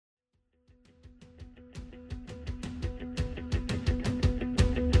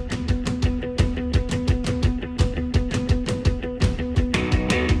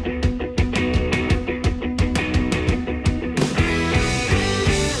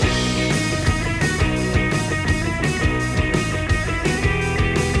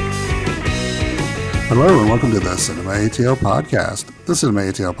Hello and welcome to the Cinema ATL Podcast. The Cinema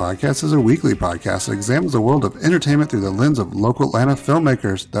ATL Podcast is a weekly podcast that examines the world of entertainment through the lens of local Atlanta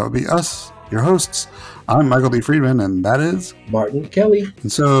filmmakers. That would be us, your hosts. I'm Michael D. Friedman, and that is Martin Kelly. And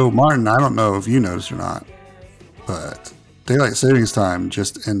so, Martin, I don't know if you noticed or not, but Daylight Savings Time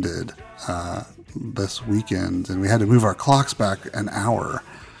just ended this weekend, and we had to move our clocks back an hour.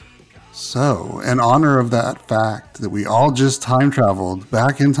 So, in honor of that fact that we all just time traveled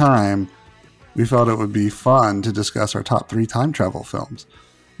back in time, we felt it would be fun to discuss our top 3 time travel films.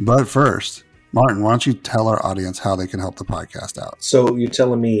 But first, Martin, why don't you tell our audience how they can help the podcast out? So you're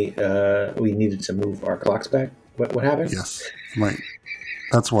telling me we needed to move our clocks back? What happened? Yes. Right.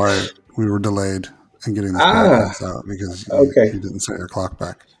 That's why we were delayed in getting this podcast out, because you didn't set your clock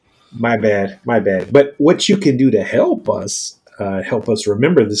back. My bad. But what you can do to help us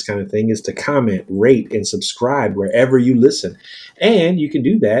remember this kind of thing is to comment, rate, and subscribe wherever you listen. And you can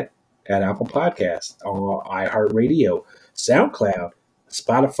do that at Apple Podcasts, on iHeartRadio, SoundCloud,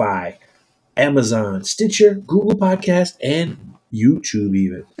 Spotify, Amazon, Stitcher, Google Podcast, and YouTube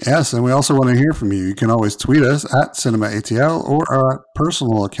even. Yes, and we also want to hear from you. You can always tweet us at CinemaATL or our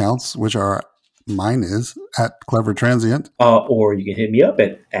personal accounts, which are mine is at Clever Transient. Or you can hit me up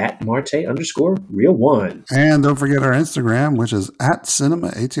at Marte_real1. And don't forget our Instagram, which is at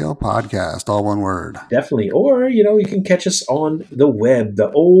CinemaATL Podcast, all one word. Definitely. Or, you can catch us on the web,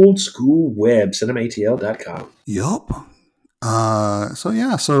 the old school web, cinematl.com. Yup. So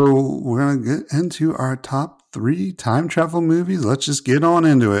we're going to get into our top 3 time travel movies. Let's just get on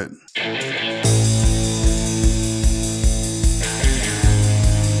into it.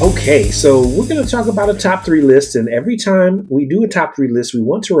 Okay, so we're going to talk about a top 3 list, and every time we do a top 3 list, we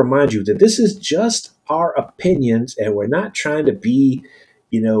want to remind you that this is just our opinions, and we're not trying to be,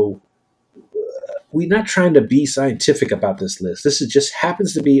 we're not trying to be scientific about this list. This just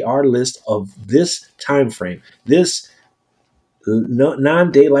happens to be our list of this time frame, this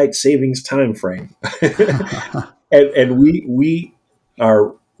non-daylight savings time frame, and we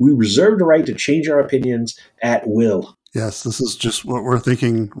reserve the right to change our opinions at will. Yes, this is just what we're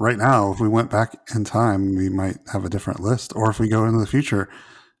thinking right now. If we went back in time, we might have a different list. Or if we go into the future,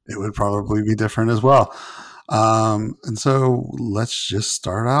 it would probably be different as well. And so let's just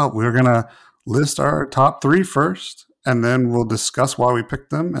start out. We're going to list our top 3 first, and then we'll discuss why we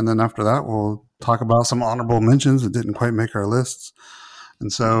picked them. And then after that, we'll talk about some honorable mentions that didn't quite make our lists.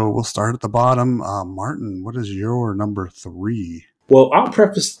 And so we'll start at the bottom. Martin, what is your number 3? Well, I'll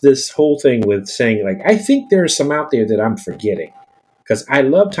preface this whole thing with saying, I think there's some out there that I'm forgetting, because I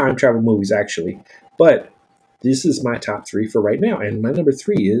love time travel movies, actually. But this is my top 3 for right now. And my number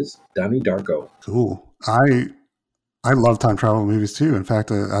 3 is Donnie Darko. Cool. I love time travel movies, too. In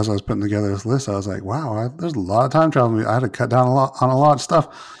fact, as I was putting together this list, I was like, wow, there's a lot of time travel movies. I had to cut down on a lot of stuff.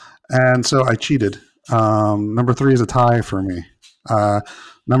 And so I cheated. Number 3 is a tie for me.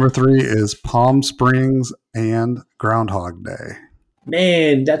 Number 3 is Palm Springs and Groundhog Day.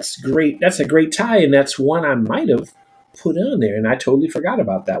 Man, that's great. That's a great tie, and that's one I might have put on there, and I totally forgot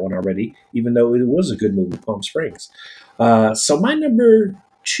about that one already, even though it was a good movie, Palm Springs. So my number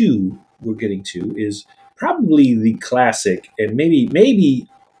 2 we're getting to is probably the classic, and maybe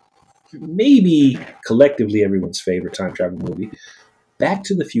collectively everyone's favorite time travel movie, Back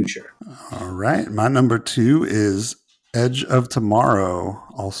to the Future. All right. My number 2 is Edge of Tomorrow,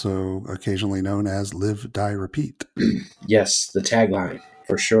 also occasionally known as Live, Die, Repeat. Yes, the tagline,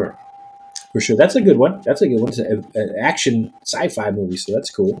 for sure. That's a good one. It's an action sci-fi movie, so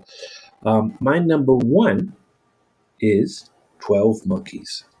that's cool. My number 1 is 12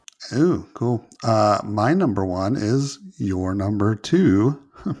 Monkeys. Ooh, cool. My number 1 is your number 2,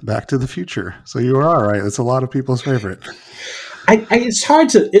 Back to the Future. So you are all right. It's a lot of people's favorite. It's hard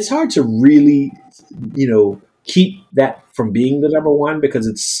to really, keep that from being the number 1, because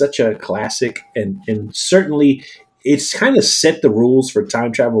it's such a classic, and certainly it's kind of set the rules for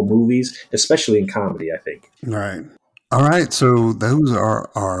time travel movies, especially in comedy, I think. Right. All right. So those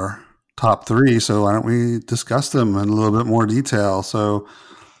are our top 3. So why don't we discuss them in a little bit more detail? So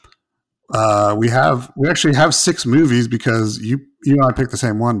we actually have 6 movies, because you and I picked the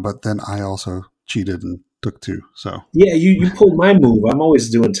same one, but then I also cheated and took 2. So yeah, you pulled my move. I'm always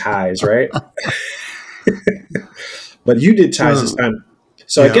doing ties, right? But you did ties this time.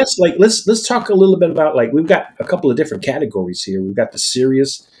 So yeah. I guess let's talk a little bit about, we've got a couple of different categories here. We've got the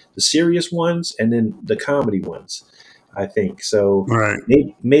serious ones, and then the comedy ones, I think. So right.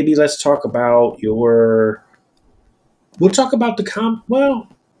 Maybe let's talk about we'll talk about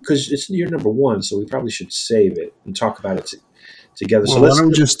because it's your number 1, so we probably should save it and talk about it together. Well, so why don't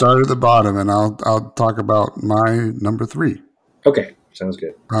we just start at the bottom, and I'll talk about my number 3. Okay, sounds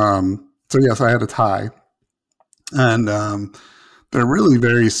good. So yes, I had a tie, and they're really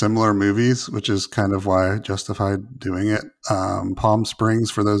very similar movies, which is kind of why I justified doing it. Palm Springs,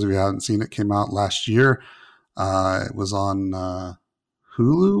 for those of you who haven't seen it, came out last year. It was on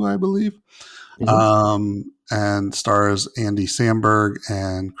Hulu, I believe, and stars Andy Samberg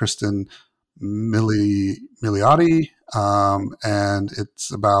and Kristen Milioti. And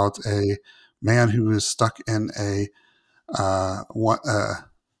it's about a man who is stuck in a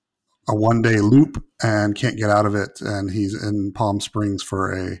one-day loop and can't get out of it, and he's in Palm Springs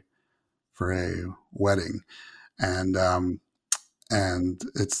for a wedding, and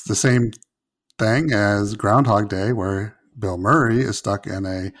it's the same thing as Groundhog Day, where Bill Murray is stuck in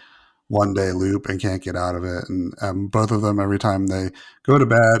a one-day loop and can't get out of it, and both of them, every time they go to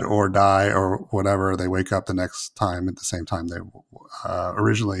bed or die or whatever, they wake up the next time at the same time they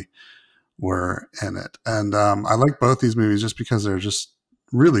originally were in it. And I like both these movies just because they're just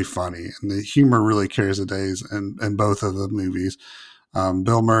really funny, and the humor really carries the days in both of the movies.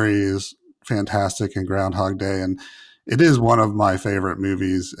 Bill Murray is fantastic in Groundhog Day, and it is one of my favorite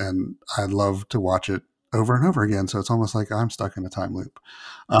movies, and I love to watch it over and over again. So it's almost like I'm stuck in a time loop.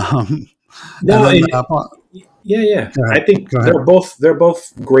 Yeah. I think they're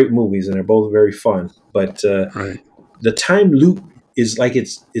both great movies, and they're both very fun. But right. The time loop is like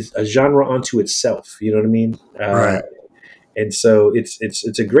it's a genre unto itself. You know what I mean? Right. And so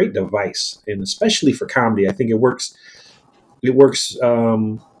it's a great device, and especially for comedy, I think it works. It works.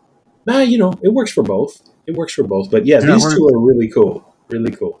 It works for both. It works for both. But these two are really cool.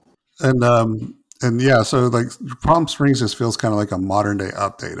 Really cool. And yeah, so like Palm Springs just feels kind of like a modern day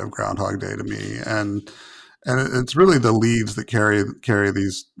update of Groundhog Day to me, and it's really the leads that carry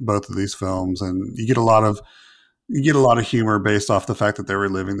both of these films, and you get a lot of humor based off the fact that they're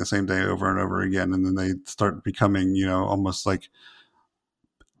reliving the same day over and over again, and then they start becoming, almost like,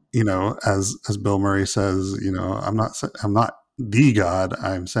 as Bill Murray says, I'm not the God,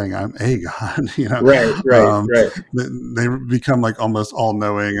 I'm saying I'm a God. Right. They become like almost all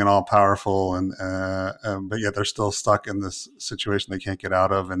knowing and all powerful, and but yet they're still stuck in this situation they can't get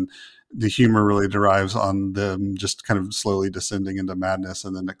out of, and the humor really derives on them just kind of slowly descending into madness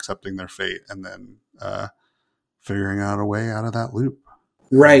and then accepting their fate, and then figuring out a way out of that loop.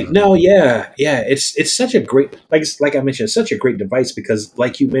 Right. No, yeah. It's such a great, like I mentioned, it's such a great device because,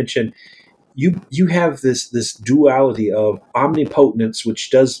 like you mentioned, you have this duality of omnipotence, which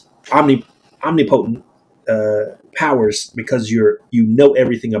does omnipotent powers because you know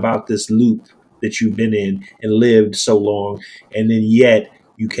everything about this loop that you've been in and lived so long, and then yet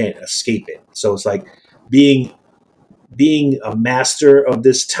you can't escape it. So it's like being a master of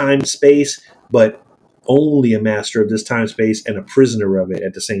this time space, but only a master of this time space and a prisoner of it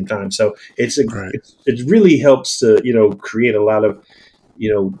at the same time. So it really helps to create a lot of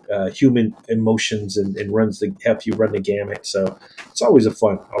human emotions and help you run the gamut. So it's always a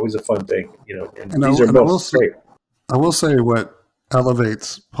fun thing. And these are both great. I will say what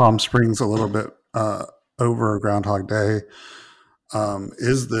elevates Palm Springs a little bit over Groundhog Day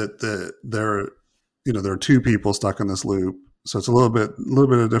is that there are two people stuck in this loop. So it's a little bit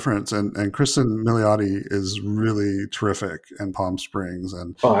of difference, and Kristen Milioti is really terrific in Palm Springs,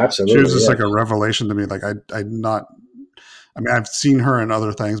 and absolutely, she was just like a revelation to me. Like I've seen her in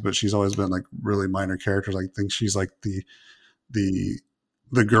other things, but she's always been like really minor characters. I think she's like the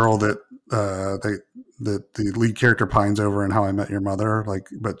girl that the lead character pines over in How I Met Your Mother. Like,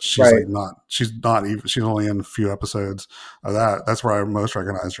 but she's she's only in a few episodes of that. That's where I most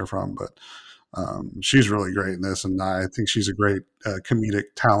recognized her from, but. She's really great in this, and I think she's a great comedic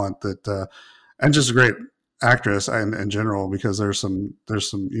talent and just a great actress in general, because there's a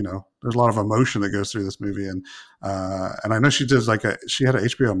lot of emotion that goes through this movie, and I know she did she had an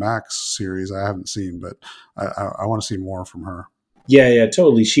HBO Max series I haven't seen, but I want to see more from her. Yeah,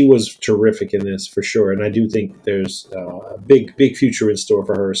 totally. She was terrific in this for sure, and I do think there's a big future in store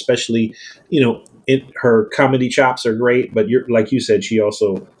for her, especially her comedy chops are great, but like you said, she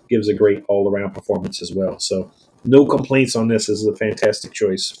also gives a great all-around performance as well. So no complaints on this. This is a fantastic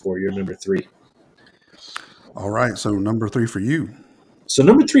choice for your number 3. All right, so number 3 for you. So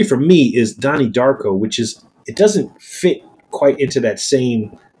number 3 for me is Donnie Darko, which is, it doesn't fit quite into that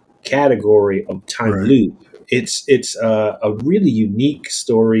same category of time loop. It's a really unique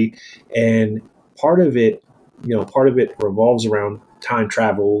story, and part of it revolves around time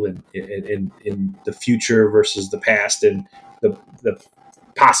travel and in the future versus the past, and the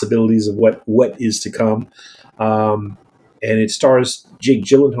possibilities of what is to come. And it stars Jake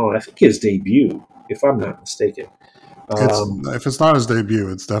Gyllenhaal, I think his debut, if I'm not mistaken. It's if it's not his debut,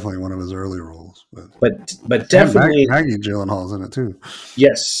 it's definitely one of his early roles. But definitely Maggie Gyllenhaal's in it too.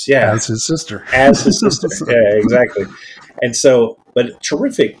 Yes, yeah, As his sister. Yeah, exactly. And so, but a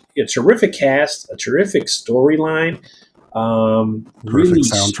terrific cast, a terrific storyline. Really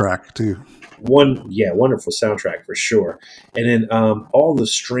soundtrack too. Wonderful soundtrack for sure. And then all the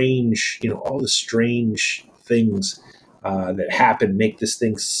strange things that happen make this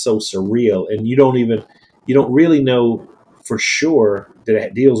thing so surreal, and you don't really know for sure that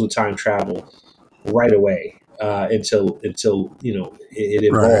it deals with time travel right away until it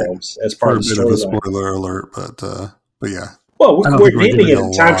evolves as part of the storyline. A bit of a spoiler alert, but yeah. Well, we're naming it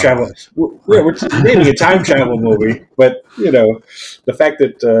a time travel. We're naming a time travel movie, but the fact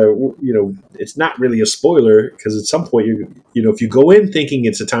that it's not really a spoiler, because at some point if you go in thinking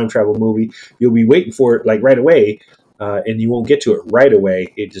it's a time travel movie, you'll be waiting for it like right away, and you won't get to it right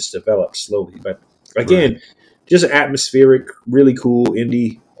away. It just develops slowly. But again, just an atmospheric, really cool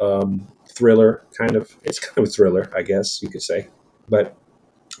indie thriller kind of. It's kind of a thriller, I guess you could say, but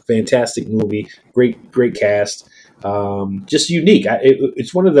fantastic movie, great cast. Just unique.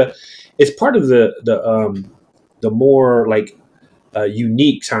 It's part of the more like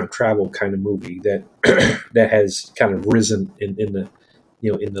unique time travel kind of movie that that has kind of risen in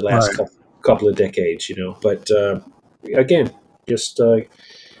the last couple of decades. But again, just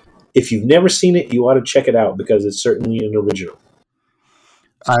if you've never seen it, you ought to check it out, because it's certainly an original.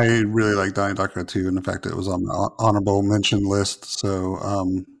 I really like Donnie Darko too, and the fact that it was on the honorable mention list. So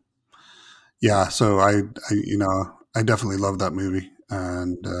so I definitely love that movie,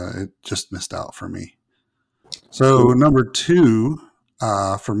 and it just missed out for me. So number 2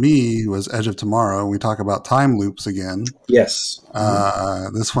 for me was Edge of Tomorrow. We talk about time loops again. Yes.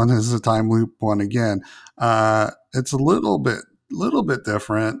 This one is a time loop one again. It's a little bit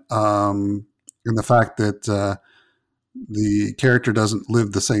different in the fact that the character doesn't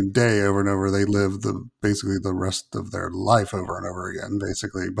live the same day over and over. They live basically the rest of their life over and over again,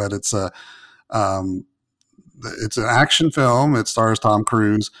 basically. But it's an action film. It stars Tom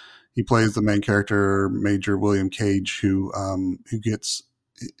Cruise. He plays the main character, Major William Cage, who gets,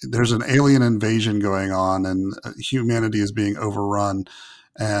 there's an alien invasion going on, and humanity is being overrun,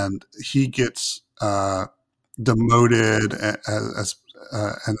 and he gets demoted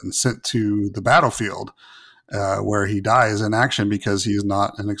and sent to the battlefield, where he dies in action because he is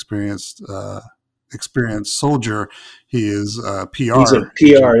not an experienced soldier. He is PR. He's a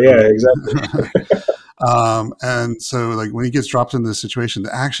PR, yeah, exactly. And so like when he gets dropped into this situation,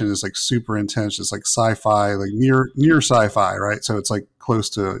 the action is like super intense. It's like sci-fi, like near sci-fi, right? So it's like close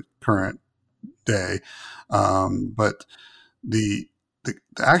to current day. But the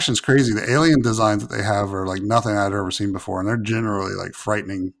action's crazy. The alien designs that they have are like nothing I'd ever seen before, and they're generally like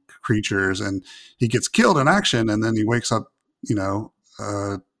frightening creatures. And he gets killed in action, and then he wakes up,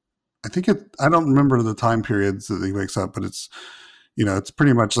 I don't remember the time periods that he wakes up, but it's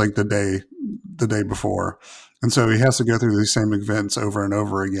pretty much like the day before. And so he has to go through these same events over and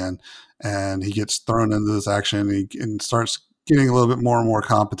over again, and he gets thrown into this action and starts getting a little bit more and more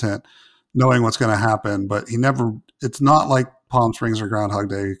competent, knowing what's going to happen. But it's not like Palm Springs or Groundhog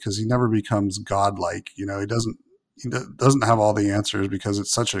Day, because he never becomes godlike. He doesn't have all the answers, because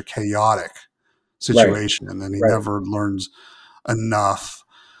it's such a chaotic situation, and he never learns enough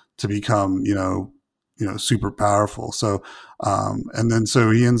to become, super powerful. So, so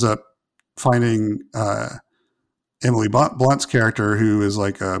he ends up finding Emily Blunt's character, who is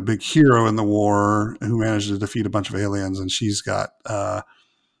like a big hero in the war, who managed to defeat a bunch of aliens, and she's got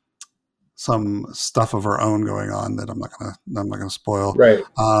some stuff of her own going on that I'm not gonna spoil. Right.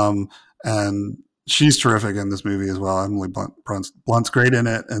 And she's terrific in this movie as well. Emily Blunt's great in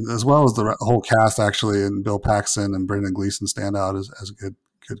it, and as well as the whole cast actually, and Bill Paxton and Brendan Gleeson stand out as good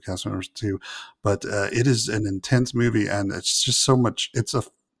cast members too. But it is an intense movie, and it's just so much.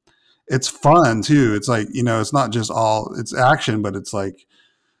 It's fun too. It's like, it's not just it's action, but it's like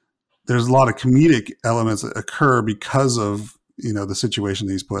there's a lot of comedic elements that occur because of the situation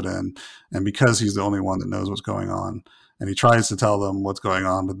he's put in, and because he's the only one that knows what's going on, and he tries to tell them what's going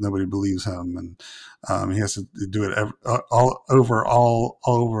on, but nobody believes him, and he has to do it all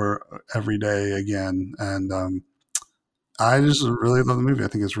over every day again. And I just really love the movie. I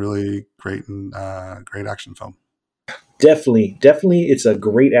think it's really great, and great action film. Definitely, it's a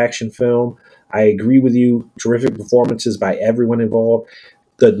great action film. I agree with you. Terrific performances by everyone involved.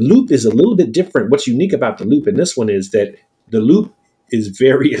 The loop is a little bit different. What's unique about the loop in this one is that the loop is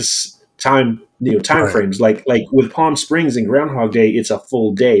various time frames. Like with Palm Springs and Groundhog Day, it's a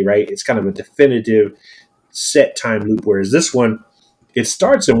full day, right? It's kind of a definitive set time loop. Whereas this one, it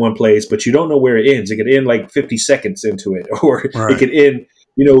starts in one place, but you don't know where it ends. It could end like 50 seconds into it, or Right. it could end,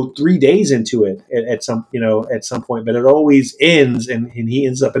 3 days into it at some point, but it always ends and he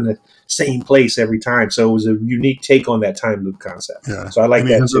ends up in the same place every time. So it was a unique take on that time loop concept. Yeah. So I like and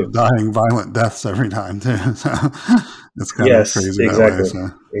he that ends too. up dying violent deaths every time too. So it's kind of Yes, crazy exactly. that way. So,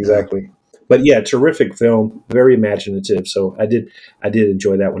 exactly. But yeah, terrific film, very imaginative. So I did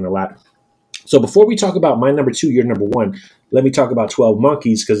enjoy that one a lot. So before we talk about my number 2, your number 1, let me talk about 12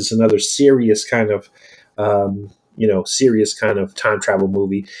 Monkeys, because it's another serious kind of, serious kind of time travel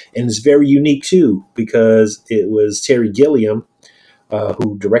movie. And it's very unique too, because it was Terry Gilliam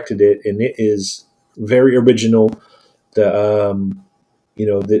who directed it, and it is very original. The,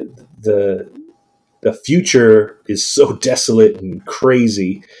 the future is so desolate and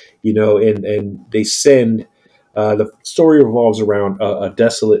crazy, and they send, the story revolves around a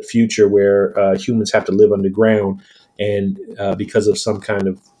desolate future where humans have to live underground, and because of some kind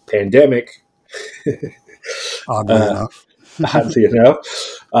of pandemic, oddly enough. oddly enough,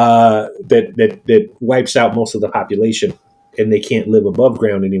 that wipes out most of the population, and they can't live above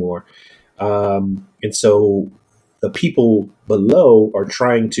ground anymore. And so the people below are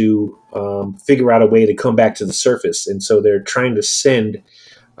trying to figure out a way to come back to the surface, and so they're trying to send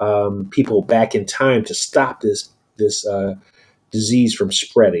people back in time to stop this disease from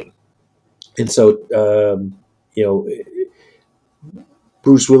spreading. And so,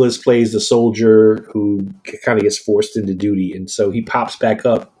 Bruce Willis plays the soldier who kind of gets forced into duty, and so he pops back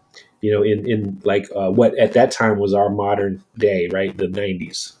up, in like what at that time was our modern day, right, the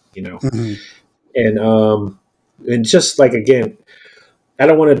 90s, Mhm. and just like, again, I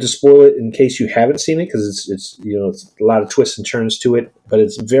don't want to spoil it in case you haven't seen it, because it's a lot of twists and turns to it, but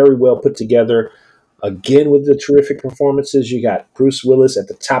it's very well put together. Again, with the terrific performances, you got Bruce Willis at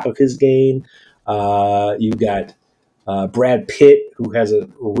the top of his game. You got Brad Pitt, who has a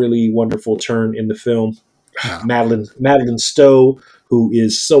really wonderful turn in the film. Yeah. Madeline Stowe, who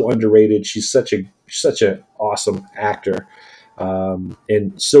is so underrated. She's such a awesome actor,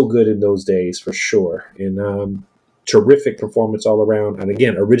 and so good in those days for sure. And terrific performance all around. And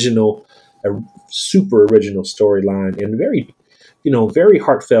again, a super original storyline, and very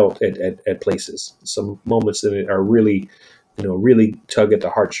heartfelt at places. Some moments in it are really, really tug at the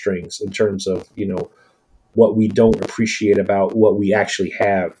heartstrings in terms of, what we don't appreciate about what we actually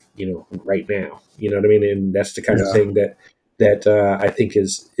have, right now. You know what I mean? And that's the kind of Yeah. thing that I think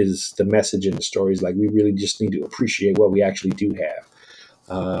is the message in the stories. Like, we really just need to appreciate what we actually do have.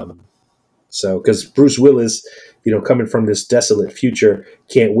 So, because Bruce Willis, coming from this desolate future,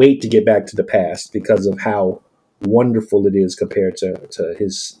 can't wait to get back to the past because of how wonderful it is compared to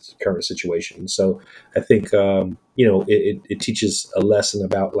his current situation. So I think, it teaches a lesson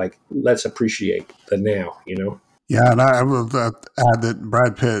about, like, let's appreciate the now, Yeah, and I will add that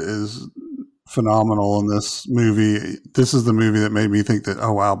Brad Pitt is phenomenal in this movie. This is the movie that made me think that,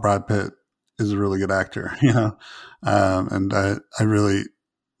 oh wow, Brad Pitt is a really good actor, and I really,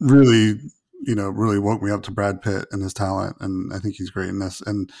 really, really woke me up to Brad Pitt and his talent, and I think he's great in this.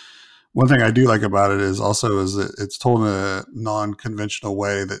 And one thing I do like about it is that it's told in a non-conventional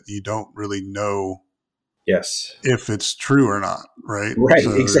way that you don't really know Yes. if it's true or not, right? Right.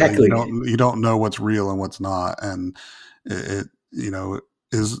 So Exactly. you don't know what's real and what's not, and it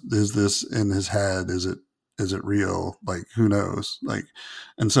is this in his head? Is it real? Like, who knows? Like,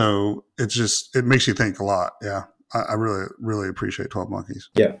 and so it makes you think a lot. Yeah, I really, really appreciate 12 Monkeys.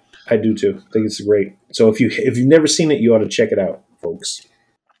 Yeah, I do too. I think it's great. So if you've never seen it, you ought to check it out, folks.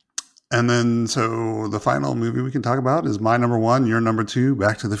 And then, so the final movie we can talk about is my number 1, your number 2,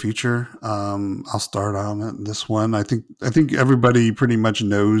 Back to the Future. I'll start on this one. I think everybody pretty much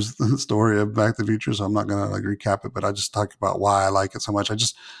knows the story of Back to the Future, so I'm not going to recap it, but I just talk about why I like it so much.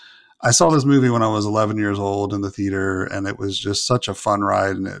 I saw this movie when I was 11 years old in the theater, and it was just such a fun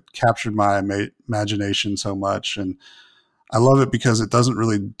ride, and it captured my imagination so much. And I love it because it doesn't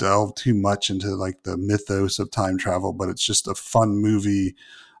really delve too much into like the mythos of time travel, but it's just a fun movie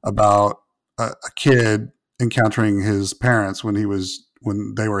about a kid encountering his parents when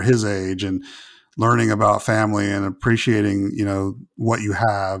they were his age, and learning about family and appreciating, what you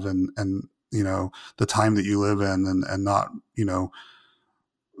have, and the time that you live in, and not,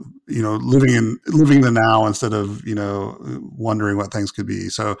 living the now instead of, wondering what things could be.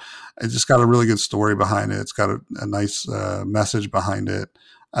 So it just got a really good story behind it. It's got a nice message behind it.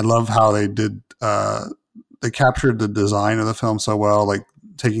 I love how they captured the design of the film so well, like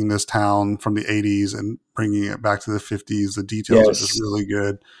taking this town from the 80s and bringing it back to the 50s. The details are just really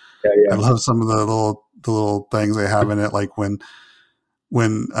good. Yeah. I love some of the little things they have in it, like when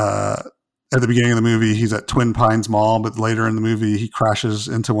at the beginning of the movie, he's at Twin Pines Mall, but later in the movie, he crashes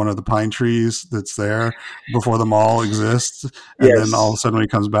into one of the pine trees that's there before the mall exists. And then all of a sudden, when he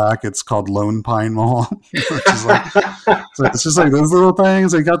comes back, it's called Lone Pine Mall, which is like, so it's just like those little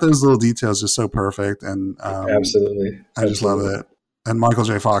things. They got those little details just so perfect. And Absolutely. I just love it. And Michael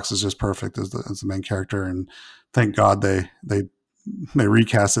J. Fox is just perfect as the main character. And thank God they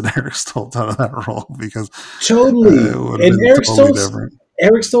recasted Eric Stoltz out of that role, because totally. And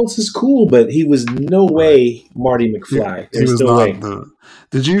Eric Stoltz is cool, but he was no way Marty McFly. He was no way.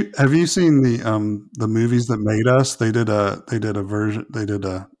 Have you seen the movies that made us? They did a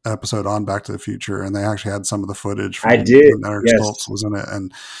episode on Back to the Future, and they actually had some of the footage from when Eric Stoltz was in it,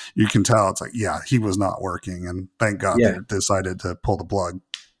 and you can tell it's like, yeah, he was not working, and thank God they decided to pull the plug.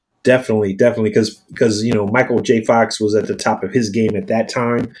 Definitely, because Michael J. Fox was at the top of his game at that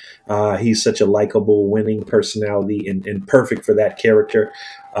time. He's such a likable, winning personality and perfect for that character.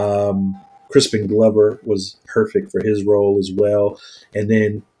 Crispin Glover was perfect for his role as well, and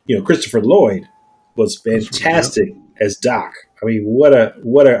then Christopher Lloyd was fantastic as Doc. I mean, what a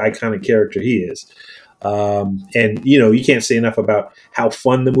iconic character he is. And you can't say enough about how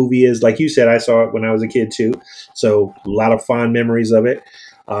fun the movie is. Like you said, I saw it when I was a kid too, so a lot of fond memories of it.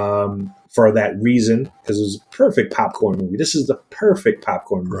 For that reason, because it was a perfect popcorn movie. This is the perfect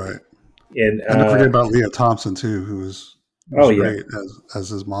popcorn movie. Right. And don't forget about Leah Thompson too, who was great as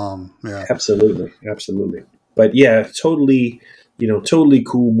his mom. Yeah. Absolutely. But yeah, totally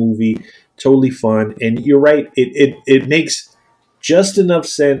cool movie, totally fun. And you're right, it makes just enough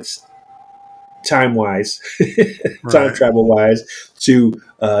sense time-wise, time travel-wise, to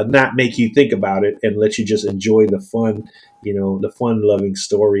not make you think about it and let you just enjoy the fun, the fun-loving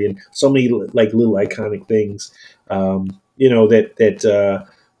story, and so many like little iconic things, that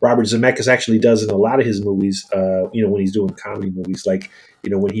Robert Zemeckis actually does in a lot of his movies. When he's doing comedy movies, like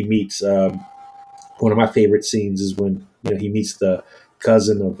when he meets one of my favorite scenes is when he meets the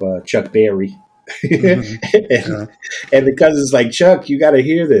cousin of Chuck Berry. Mm-hmm. and the cousin's like, Chuck, you got to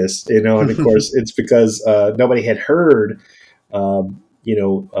hear this, and of course it's because nobody had heard, of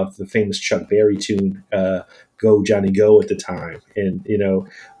the famous Chuck Berry tune, "Go Johnny Go" at the time, and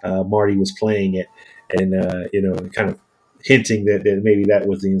Marty was playing it, and kind of hinting that maybe that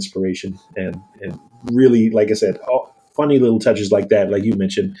was the inspiration, and really, like I said, funny little touches like that, like you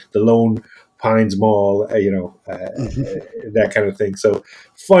mentioned, the Lone Pines Mall, that kind of thing. So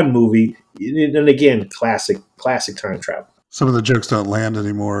fun movie. And again, classic time travel. Some of the jokes don't land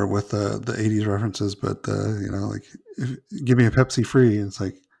anymore with the 80s references, but like, give me a Pepsi free. It's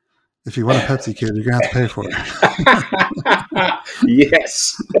like, if you want a Pepsi, kid, you're going to have to pay for it.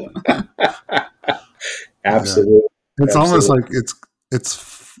 Yes. Absolutely. Yeah. It's almost like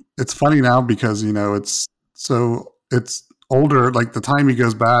it's funny now because, it's older. Like the time he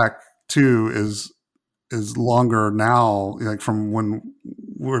goes back to is longer now, like from when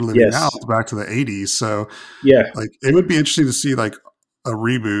we're living now, it's back to the 80s. So like it would be interesting to see like a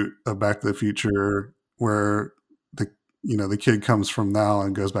reboot of Back to the Future where the kid comes from now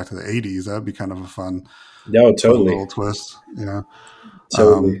and goes back to the 80s. That'd be kind of a fun little twist. Yeah.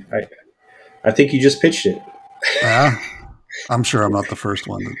 Totally. I think you just pitched it. Yeah. I'm sure I'm not the first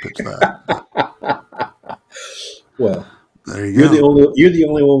one to pitch that. Well, there you go. You're the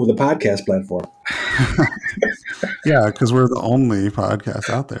only one with a podcast platform. Yeah, because we're the only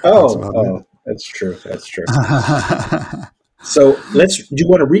podcast out there. That's true. So do you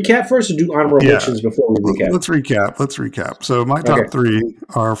want to recap first or do honorable mentions before we recap? Let's recap. So my top three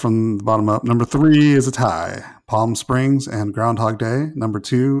are from the bottom up. Number 3 is a tie. Palm Springs and Groundhog Day. Number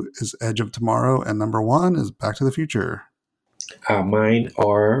 2 is Edge of Tomorrow. And number 1 is Back to the Future. Mine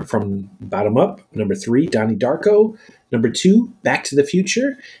are from bottom up. Number 3, Donnie Darko. Number 2, Back to the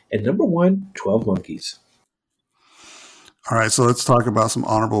Future. And number 1, 12 Monkeys. All right, so let's talk about some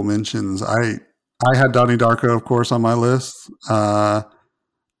honorable mentions. I had Donnie Darko, of course, on my list. And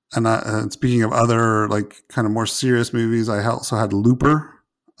speaking of other like kind of more serious movies, I also had Looper.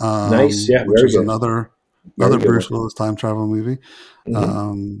 Nice, yeah, which is good. another Bruce Willis time travel movie.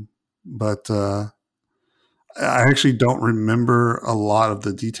 Mm-hmm. But I actually don't remember a lot of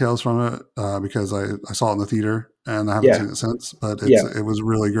the details from it because I saw it in the theater and I haven't seen it since. But it was a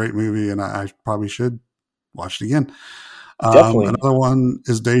really great movie, and I probably should watch it again. Another one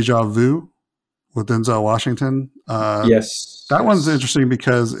is Deja Vu with Denzel Washington. That one's interesting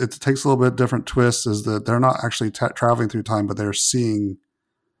because it takes a little bit different twist. Is that they're not actually traveling through time, but they're seeing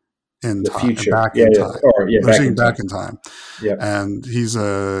in the time, future, back in time. They're seeing back in time. Yeah, and he's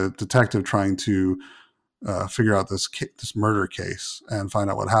a detective trying to figure out this murder case and find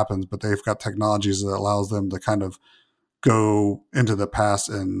out what happens. But they've got technologies that allows them to kind of go into the past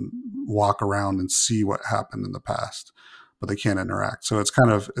and walk around and see what happened in the past, but they can't interact. So it's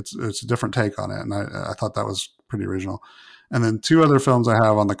kind of it's a different take on it, and I thought that was pretty original. And then two other films I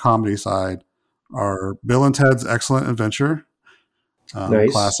have on the comedy side are Bill and Ted's Excellent Adventure,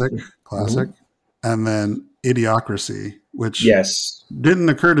 Nice. classic, Mhm. and then Idiocracy, which Yes. didn't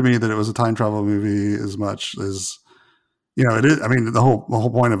occur to me that it was a time travel movie as much as, you know, it is. I mean, the whole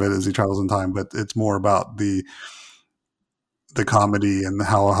point of it is he travels in time, but it's more about the comedy and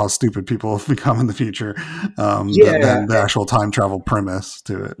how stupid people have become in the future, Yeah. than the actual time travel premise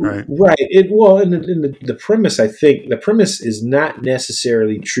to it, right? Right. In the premise, I think the premise is not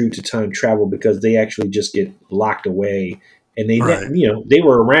necessarily true to time travel because they actually just get locked away, and Right. they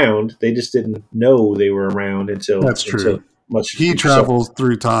were around. They just didn't know they were around That's until true. much He future. So, travels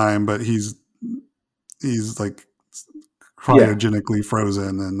through time, but he's like yeah. cryogenically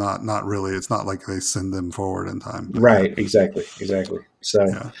frozen and not really. It's not like they send them forward in time, but yeah, Right. Exactly. So,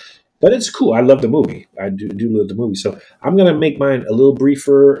 yeah, but it's cool. I love the movie. I do love the movie. So I'm gonna make mine a little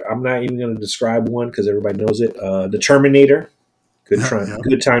briefer. I'm not even gonna describe one because everybody knows it. The Terminator. yeah.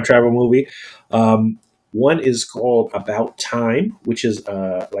 Good time travel movie. Um, One is called About Time, which is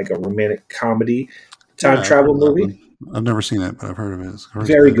like a romantic comedy time Yeah, I've heard travel of that movie. one. I've never seen it, but I've heard of it. It's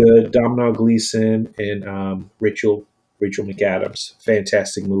Very good. good. Domhnall Gleeson and Rachel McAdams.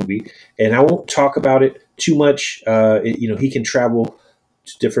 Fantastic movie. And I won't talk about it too much. He can travel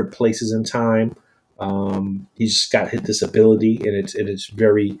to different places in time. He's got this ability, and it's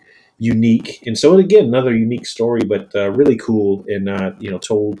very unique. And so again, another unique story, but really cool and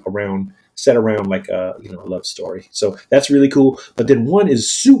told around set around like a love story. So that's really cool. But then one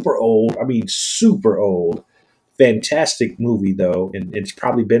is super old. I mean, super old. Fantastic movie though, and it's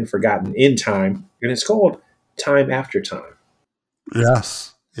probably been forgotten in time. And it's called Time After Time.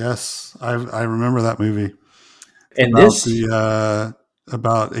 Yes, I remember that movie. It's And about this, the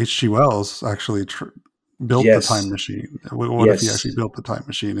about H.G. Wells actually built the time yes, machine. What if he actually yes. built the time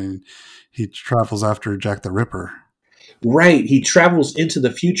machine and he travels after Jack the Ripper? Right. He travels into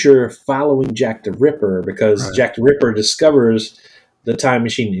the future following Jack the Ripper because Right. Jack the Ripper discovers the time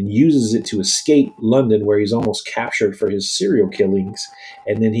machine and uses it to escape London, where he's almost captured for his serial killings.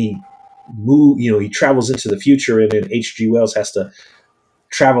 And then he travels into the future, and then H.G. Wells has to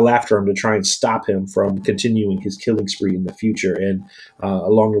travel after him to try and stop him from continuing his killing spree in the future. And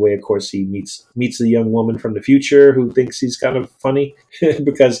along the way, of course, he meets a young woman from the future who thinks he's kind of funny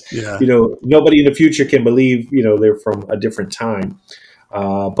because Yeah. nobody in the future can believe they're from a different time.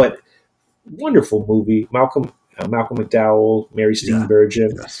 But wonderful movie, Malcolm McDowell, Mary Yeah.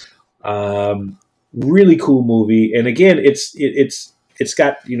 Steenburgen. Yes. Really cool movie, and again, it's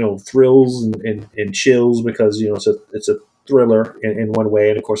got thrills and chills because it's a thriller in one way,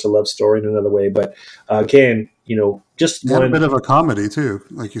 and of course a love story in another way. But again, just And a one. bit of a comedy too,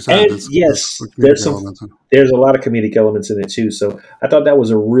 like you said. And It's the yes, comedic elements. there's a lot of comedic elements in it too. So I thought that was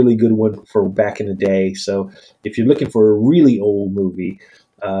a really good one for back in the day. So if you're looking for a really old movie,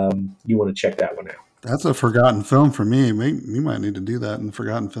 you want to check that one out. That's a forgotten film for me. We might need to do that in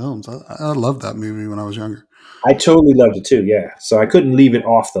forgotten films. I loved that movie when I was younger. I totally loved it too. Yeah, so I couldn't leave it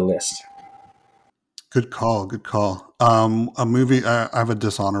off the list. Good call. Good call. A movie. I have a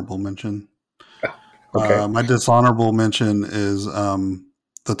dishonorable mention. Okay. My dishonorable mention is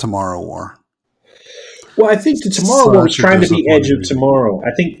the Tomorrow War. Well, I think the Tomorrow War was Such a trying to be Edge disappointing of movie. Tomorrow.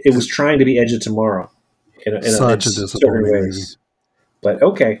 I think it was trying to be Edge of Tomorrow in Such a certain disappointing movie. ways. But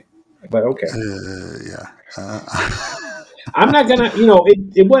okay. Yeah. I'm not gonna,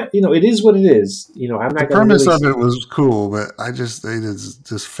 it is what it is. I'm The not gonna premise really. of it was cool, but they just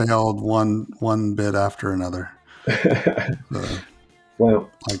failed one bit after another. Well,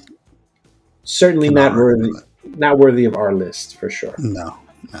 Like, certainly cannot recommend it. not worthy of our list for sure. No.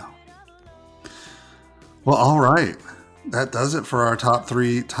 Well, all right. That does it for our top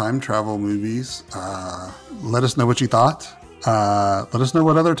 3 time travel movies. Let us know what you thought. Let us know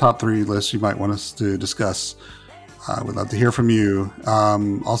what other top 3 lists you might want us to discuss. We'd love to hear from you.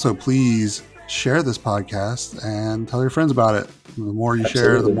 Also, please share this podcast and tell your friends about it. The more you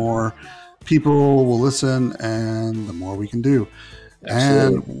share, the Absolutely. more people will listen and the more we can do.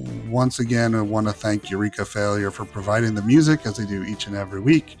 Absolutely. And once again, I want to thank Eureka Failure for providing the music as they do each and every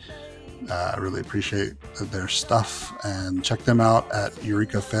week. I really appreciate their stuff, and check them out at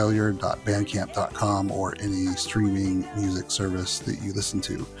eurekafailure.bandcamp.com or any streaming music service that you listen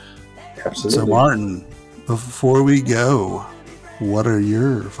to. Absolutely. So, Martin, before we go, what are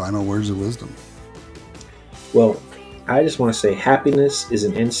your final words of wisdom? Well, I just want to say happiness is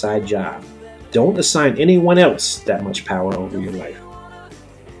an inside job. Don't assign anyone else that much power over your life.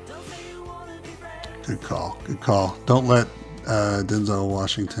 Good call. Good call. Don't let Denzel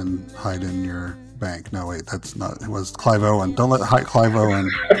Washington hide in your bank. No, wait, that's not. It was Clive Owen. Don't let Clive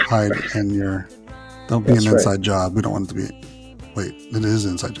Owen hide in your. Don't be an inside job. We don't want it to be. Wait, it is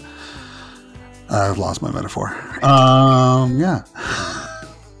inside job. I've lost my metaphor. Yeah.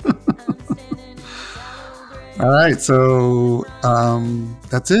 All right, so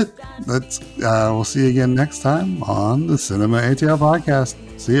that's it. We'll see you again next time on the Cinema ATL podcast.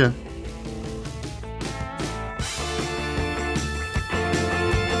 See ya.